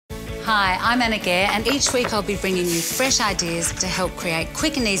Hi, I'm Anna Gare, and each week I'll be bringing you fresh ideas to help create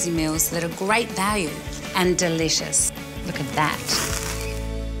quick and easy meals that are great value and delicious. Look at that.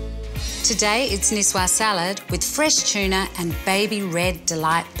 Today it's Nicoise salad with fresh tuna and baby red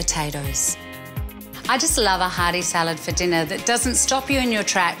delight potatoes. I just love a hearty salad for dinner that doesn't stop you in your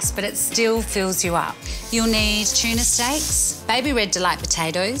tracks, but it still fills you up. You'll need tuna steaks, baby red delight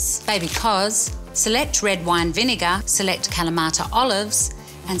potatoes, baby cos, select red wine vinegar, select Kalamata olives,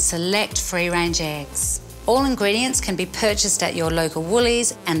 and select free-range eggs. All ingredients can be purchased at your local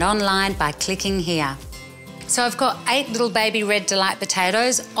Woolies and online by clicking here. So I've got 8 little baby red delight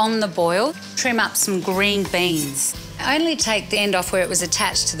potatoes on the boil. Trim up some green beans. I only take the end off where it was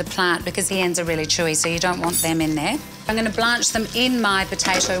attached to the plant because the ends are really chewy, so you don't want them in there. I'm going to blanch them in my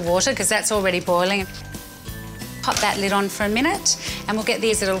potato water because that's already boiling. Pop that lid on for a minute and we'll get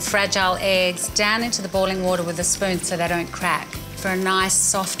these little fragile eggs down into the boiling water with a spoon so they don't crack. For a nice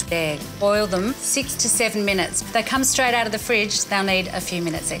soft egg. Boil them 6 to 7 minutes. If they come straight out of the fridge, they'll need a few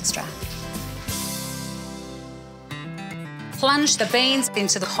minutes extra. Plunge the beans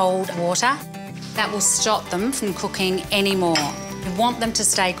into the cold water. That will stop them from cooking anymore. You want them to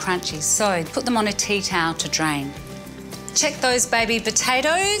stay crunchy, so put them on a tea towel to drain. Check those baby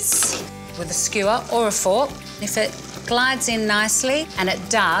potatoes with a skewer or a fork. If it glides in nicely, and it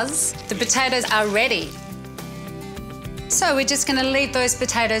does, the potatoes are ready. So we're just going to leave those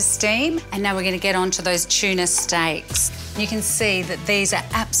potatoes steam, and now we're going to get on to those tuna steaks. You can see that these are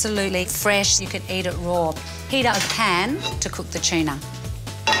absolutely fresh. You could eat it raw. Heat up a pan to cook the tuna.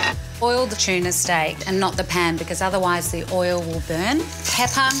 Oil the tuna steak and not the pan because otherwise the oil will burn.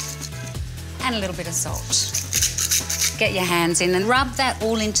 Pepper and a little bit of salt. Get your hands in and rub that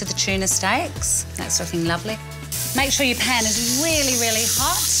all into the tuna steaks. That's looking lovely. Make sure your pan is really, really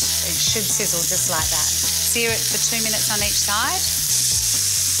hot. It should sizzle just like that. Sear it for 2 minutes on each side.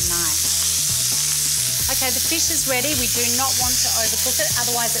 Nice. OK, the fish is ready. We do not want to overcook it,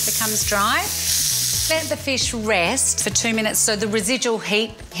 otherwise it becomes dry. Let the fish rest for 2 minutes so the residual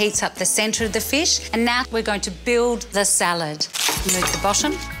heat heats up the centre of the fish. And now we're going to build the salad. Remove the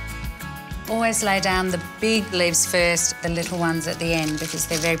bottom. Always lay down the big leaves first, the little ones at the end because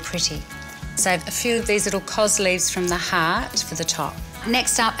they're very pretty. Save a few of these little cos leaves from the heart for the top.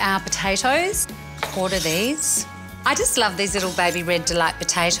 Next up, our potatoes. Quarter these. I just love these little baby red delight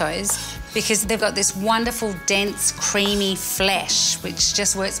potatoes because they've got this wonderful, dense, creamy flesh which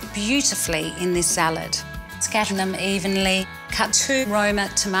just works beautifully in this salad. Scatter them evenly. Cut 2 Roma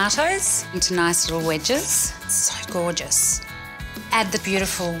tomatoes into nice little wedges. It's so gorgeous. Add the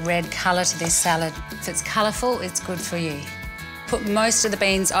beautiful red colour to this salad. If it's colourful, it's good for you. Put most of the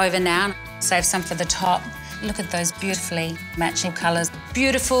beans over now. Save some for the top. Look at those beautifully matching colours.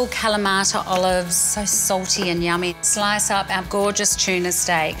 Beautiful Kalamata olives, so salty and yummy. Slice up our gorgeous tuna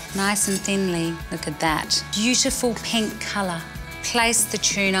steak, nice and thinly. Look at that. Beautiful pink colour. Place the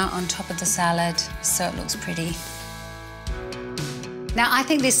tuna on top of the salad so it looks pretty. Now, I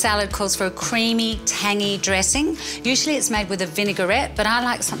think this salad calls for a creamy, tangy dressing. Usually it's made with a vinaigrette, but I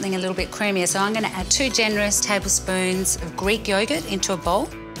like something a little bit creamier, so I'm going to add 2 generous tablespoons of Greek yoghurt into a bowl.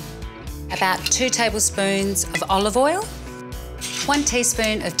 About 2 tablespoons of olive oil, 1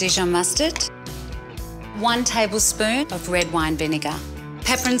 teaspoon of Dijon mustard, 1 tablespoon of red wine vinegar,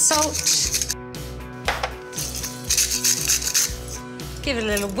 pepper and salt. Give it a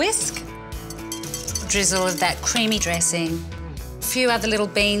little whisk. Drizzle of that creamy dressing. A few other little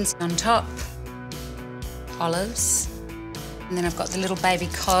beans on top. Olives. And then I've got the little baby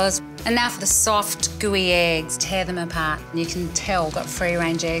cos. And now for the soft, gooey eggs. Tear them apart. You can tell I've got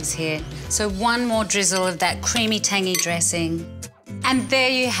free-range eggs here. So 1 more drizzle of that creamy, tangy dressing. And there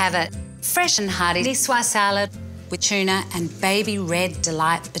you have it. Fresh and hearty Nicoise salad with tuna and baby red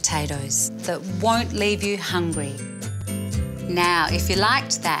delight potatoes that won't leave you hungry. Now, if you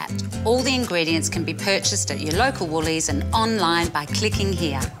liked that, all the ingredients can be purchased at your local Woolies and online by clicking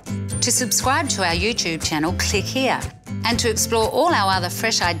here. To subscribe to our YouTube channel, click here. And to explore all our other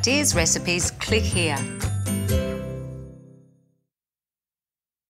fresh ideas recipes, click here.